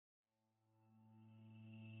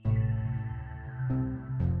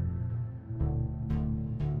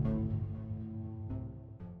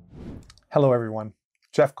Hello everyone,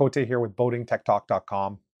 Jeff Cote here with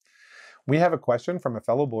boatingtechtalk.com. We have a question from a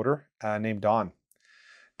fellow boater named Don.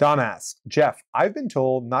 Don asks, Jeff, I've been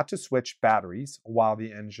told not to switch batteries while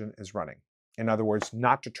the engine is running. In other words,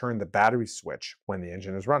 not to turn the battery switch when the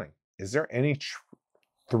engine is running. Is there any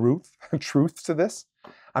truth to this?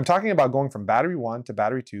 I'm talking about going from battery 1 to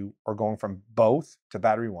battery 2 or going from both to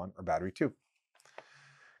battery 1 or battery 2.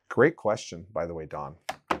 Great question, by the way, Don.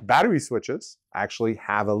 Battery switches actually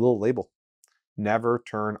have a little label. Never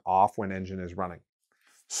turn off when engine is running.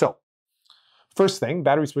 So, first thing,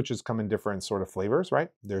 battery switches come in different sort of flavors, right?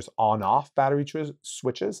 There's on-off battery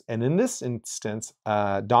switches. And in this instance,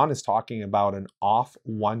 Don is talking about an off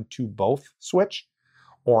one to both switch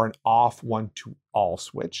or an off one to all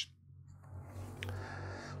switch.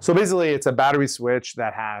 So basically, it's a battery switch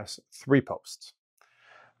that has 3 posts.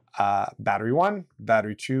 Battery 1,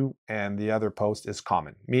 battery 2, and the other post is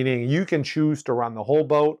common, meaning you can choose to run the whole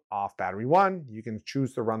boat off battery 1, you can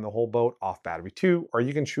choose to run the whole boat off battery 2, or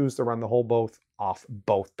you can choose to run the whole boat off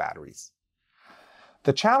both batteries.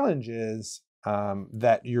 The challenge is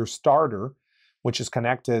that your starter, which is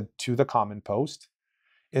connected to the common post,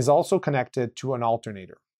 is also connected to an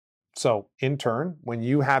alternator. So in turn, when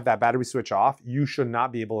you have that battery switch off, you should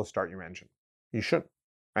not be able to start your engine. You shouldn't,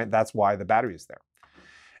 right? That's why the battery is there.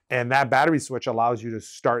 And that battery switch allows you to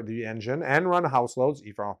start the engine and run house loads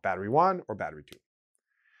either off battery 1 or battery 2.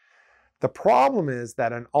 The problem is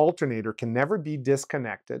that an alternator can never be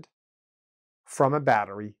disconnected from a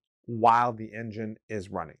battery while the engine is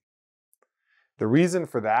running. The reason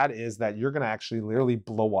for that is that you're going to actually literally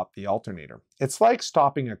blow up the alternator. It's like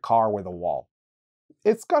stopping a car with a wall.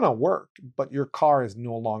 It's going to work, but your car is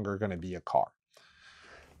no longer going to be a car.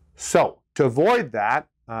 So to avoid that,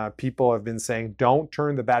 people have been saying, don't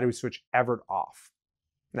turn the battery switch ever off.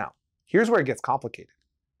 Now, here's where it gets complicated.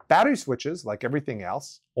 Battery switches, like everything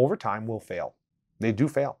else, over time will fail. They do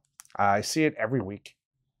fail. I see it every week.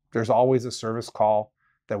 There's always a service call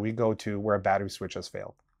that we go to where a battery switch has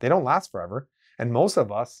failed. They don't last forever, and most of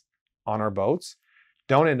us on our boats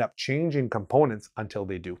don't end up changing components until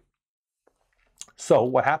they do. So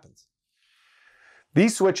what happens?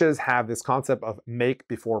 These switches have this concept of make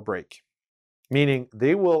before break. Meaning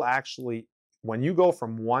they will actually, when you go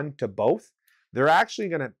from 1 to both, they're actually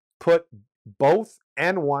going to put both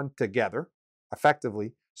and 1 together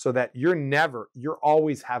effectively so that you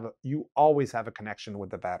always have a connection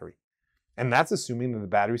with the battery. And that's assuming that the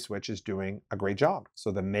battery switch is doing a great job.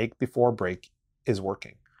 So the make before break is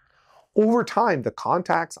working. Over time, the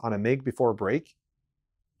contacts on a make before break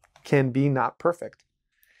can be not perfect.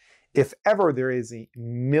 If ever there is a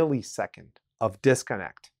millisecond of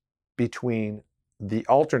disconnect between the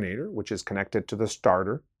alternator, which is connected to the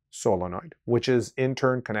starter solenoid, which is in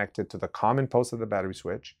turn connected to the common post of the battery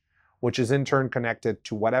switch, which is in turn connected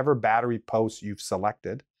to whatever battery post you've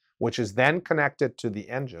selected, which is then connected to the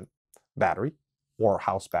engine battery or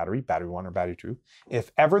house battery, battery 1 or battery 2.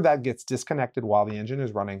 If ever that gets disconnected while the engine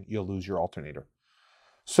is running, you'll lose your alternator.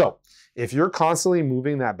 So if you're constantly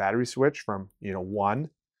moving that battery switch from 1,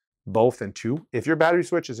 both, and 2, if your battery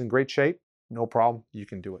switch is in great shape, no problem, you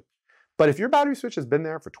can do it. But if your battery switch has been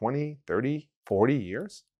there for 20, 30, 40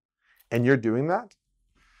 years, and you're doing that,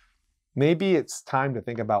 maybe it's time to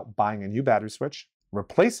think about buying a new battery switch,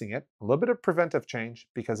 replacing it, a little bit of preventive change,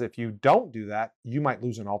 because if you don't do that, you might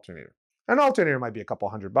lose an alternator. An alternator might be a couple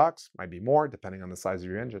 $100, might be more, depending on the size of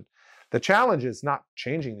your engine. The challenge is not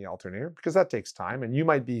changing the alternator, because that takes time, and you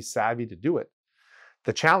might be savvy to do it.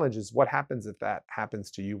 The challenge is what happens if that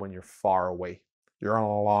happens to you when you're far away. You're on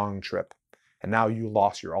a long trip, and now you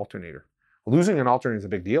lost your alternator. Losing an alternator is a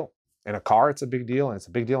big deal. In a car, it's a big deal, and it's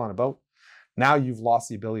a big deal on a boat. Now you've lost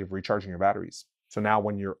the ability of recharging your batteries. So now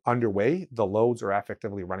when you're underway, the loads are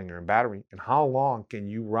effectively running your battery. And how long can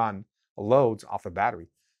you run loads off a battery?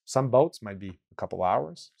 Some boats might be a couple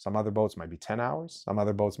hours. Some other boats might be 10 hours. Some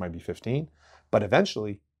other boats might be 15. But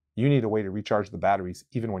eventually, you need a way to recharge the batteries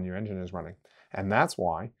even when your engine is running. And that's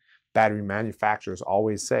why battery manufacturers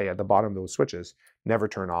always say at the bottom of those switches, never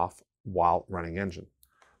turn off while running engine.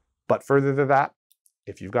 But further to that,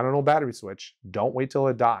 if you've got an old battery switch, don't wait till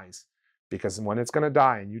it dies, because when it's going to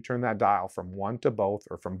die and you turn that dial from 1 to both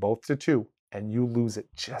or from both to 2 and you lose it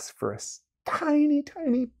just for a tiny,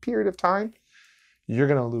 tiny period of time, you're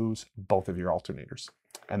going to lose both of your alternators.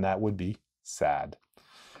 And that would be sad.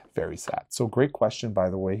 Very sad. So great question, by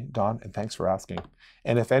the way, Don, and thanks for asking.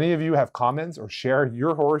 And if any of you have comments or share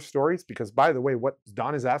your horror stories, because by the way, what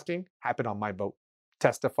Don is asking happened on my boat.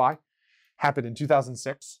 Testify. Happened in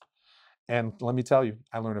 2006. And let me tell you,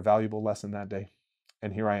 I learned a valuable lesson that day.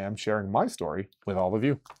 And here I am sharing my story with all of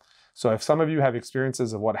you. So if some of you have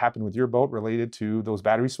experiences of what happened with your boat related to those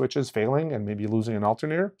battery switches failing and maybe losing an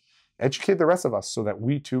alternator, educate the rest of us so that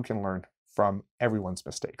we too can learn from everyone's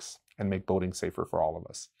mistakes and make boating safer for all of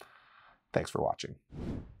us. Thanks for watching.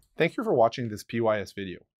 Thank you for watching this PYS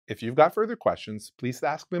video. If you've got further questions, please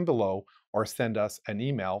ask them below or send us an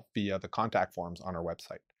email via the contact forms on our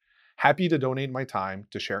website. Happy to donate my time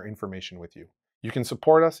to share information with you. You can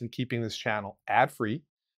support us in keeping this channel ad-free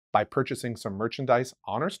by purchasing some merchandise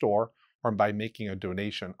on our store or by making a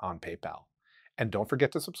donation on PayPal. And don't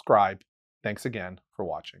forget to subscribe. Thanks again for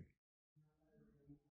watching.